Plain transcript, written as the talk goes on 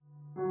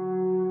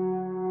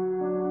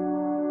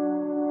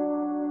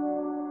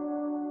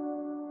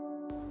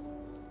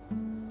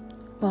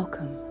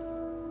Welcome.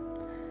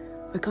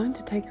 We're going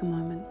to take a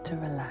moment to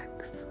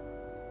relax.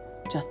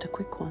 Just a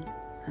quick one,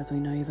 as we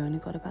know you've only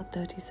got about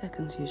 30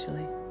 seconds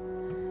usually.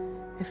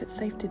 If it's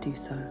safe to do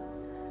so,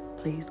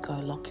 please go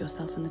lock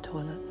yourself in the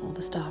toilet or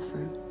the staff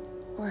room,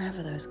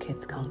 wherever those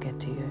kids can't get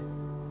to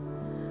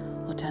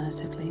you.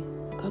 Alternatively,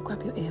 go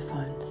grab your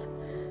earphones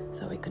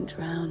so we can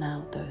drown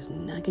out those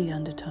naggy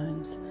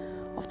undertones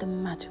of the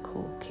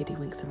magical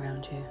kiddywinks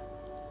around you.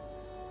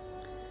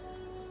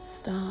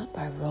 Start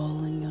by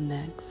rolling your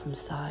neck from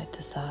side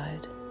to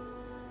side.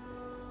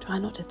 Try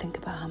not to think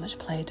about how much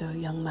Play-Doh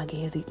young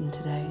Maggie has eaten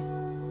today.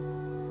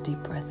 Deep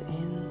breath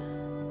in.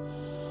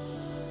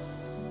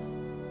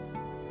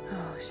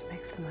 Oh, she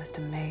makes the most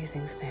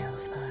amazing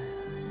snails though.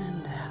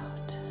 And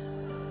out.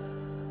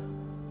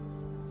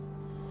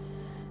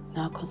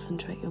 Now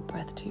concentrate your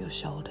breath to your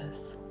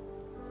shoulders.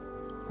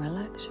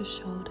 Relax your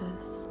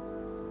shoulders.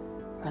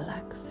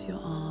 Relax your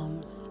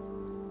arms.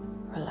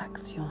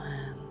 Relax your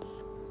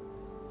hands.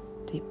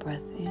 Deep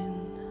breath in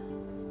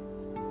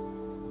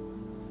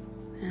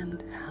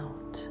and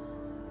out.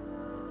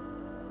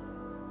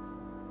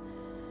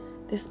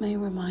 This may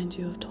remind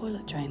you of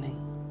toilet training.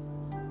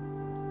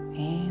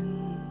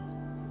 In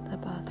the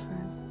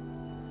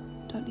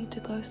bathroom. Don't need to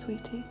go,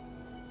 sweetie?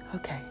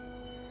 Okay.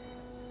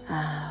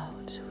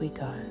 Out we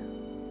go.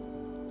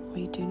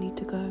 We do need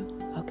to go?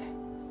 Okay.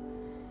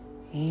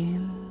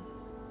 In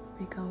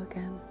we go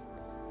again.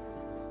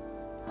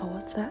 Oh,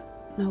 what's that?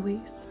 No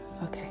wheeze?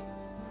 Okay.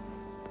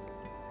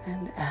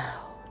 And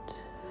out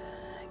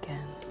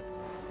again.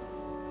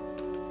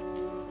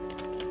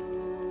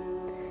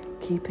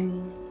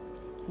 Keeping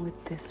with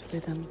this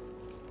rhythm,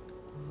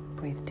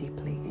 breathe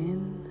deeply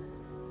in.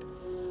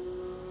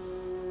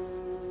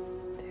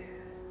 2,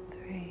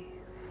 3,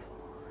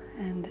 4,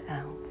 and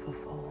out for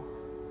 4.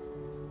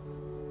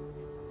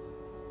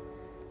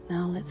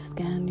 Now let's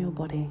scan your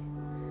body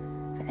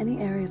for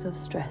any areas of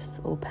stress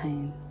or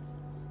pain.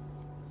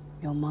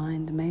 Your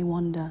mind may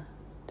wander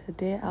to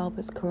Dear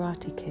Albert's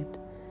Karate Kid,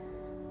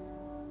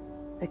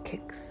 the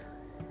kicks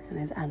and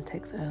his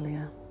antics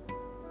earlier.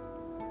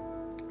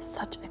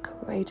 Such a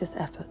courageous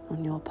effort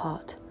on your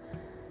part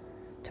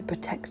to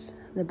protect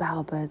the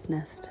bowerbird's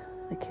nest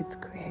the kids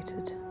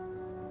created.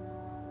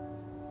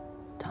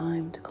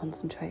 Time to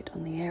concentrate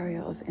on the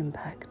area of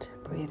impact.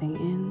 Breathing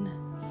in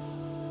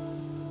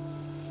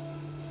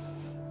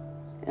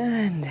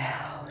and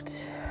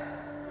out.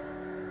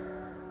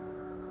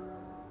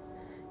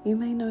 You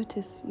may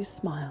notice you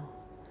smile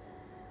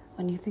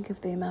when you think of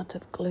the amount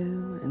of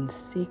glue and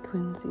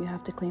sequins you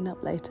have to clean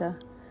up later.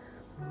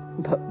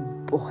 But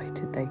boy,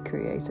 did they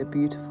create a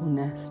beautiful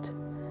nest.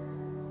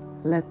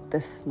 Let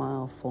the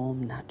smile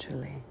form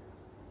naturally.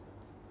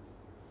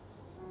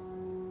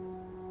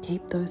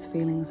 Keep those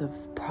feelings of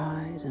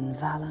pride and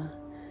valor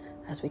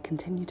as we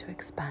continue to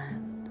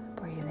expand,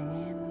 breathing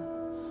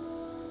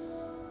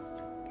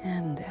in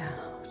and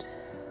out.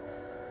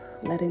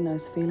 Letting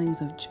those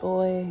feelings of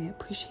joy,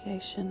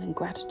 appreciation, and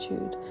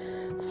gratitude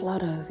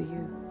flood over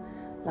you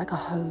like a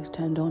hose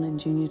turned on in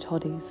Junior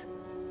Toddies.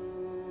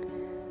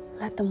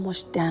 Let them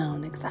wash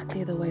down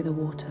exactly the way the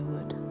water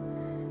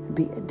would,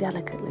 be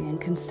delicately and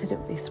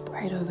considerately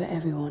sprayed over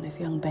everyone if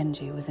young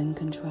Benji was in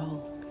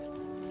control.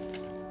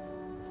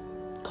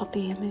 Got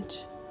the image?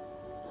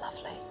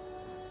 Lovely.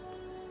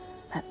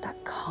 Let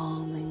that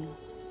calming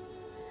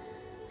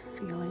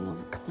feeling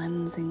of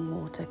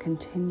cleansing water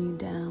continue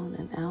down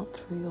and out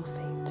through your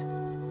feet.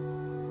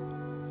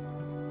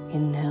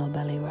 Inhale,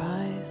 belly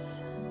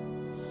rise.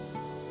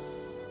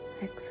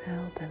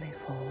 Exhale, belly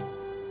fall.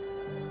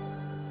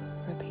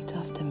 Repeat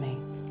after me.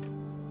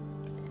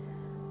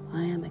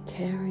 I am a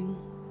caring,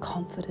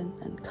 confident,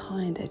 and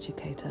kind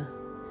educator.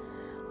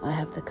 I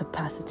have the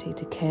capacity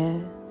to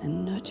care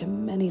and nurture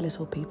many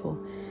little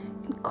people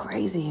in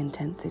crazy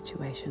intense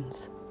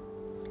situations.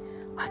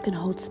 I can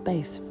hold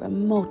space for a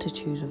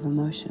multitude of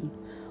emotion,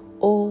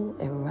 all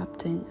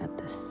erupting at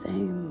the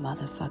same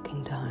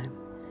motherfucking time.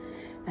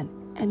 And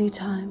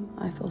anytime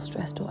I feel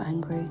stressed or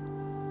angry,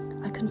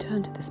 I can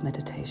turn to this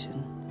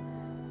meditation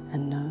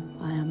and know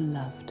I am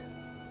loved.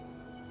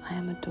 I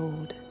am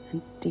adored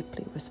and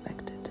deeply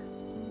respected.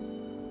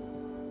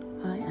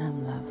 I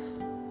am love.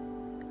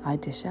 I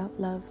dish out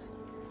love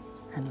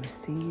and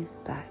receive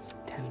back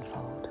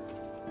tenfold.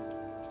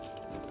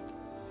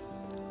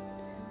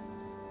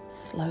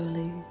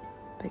 Slowly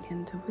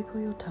begin to wiggle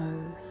your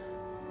toes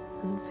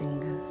and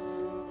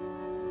fingers,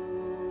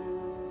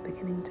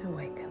 beginning to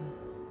awaken.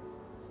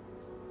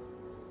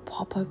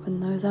 Pop open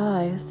those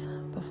eyes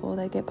before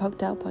they get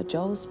poked out by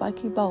Joel's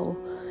spiky bowl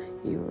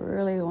he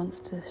really wants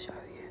to show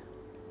you.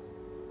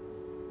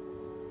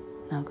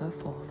 Now go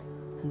forth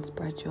and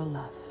spread your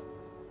love.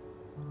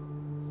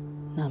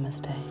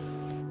 Namaste.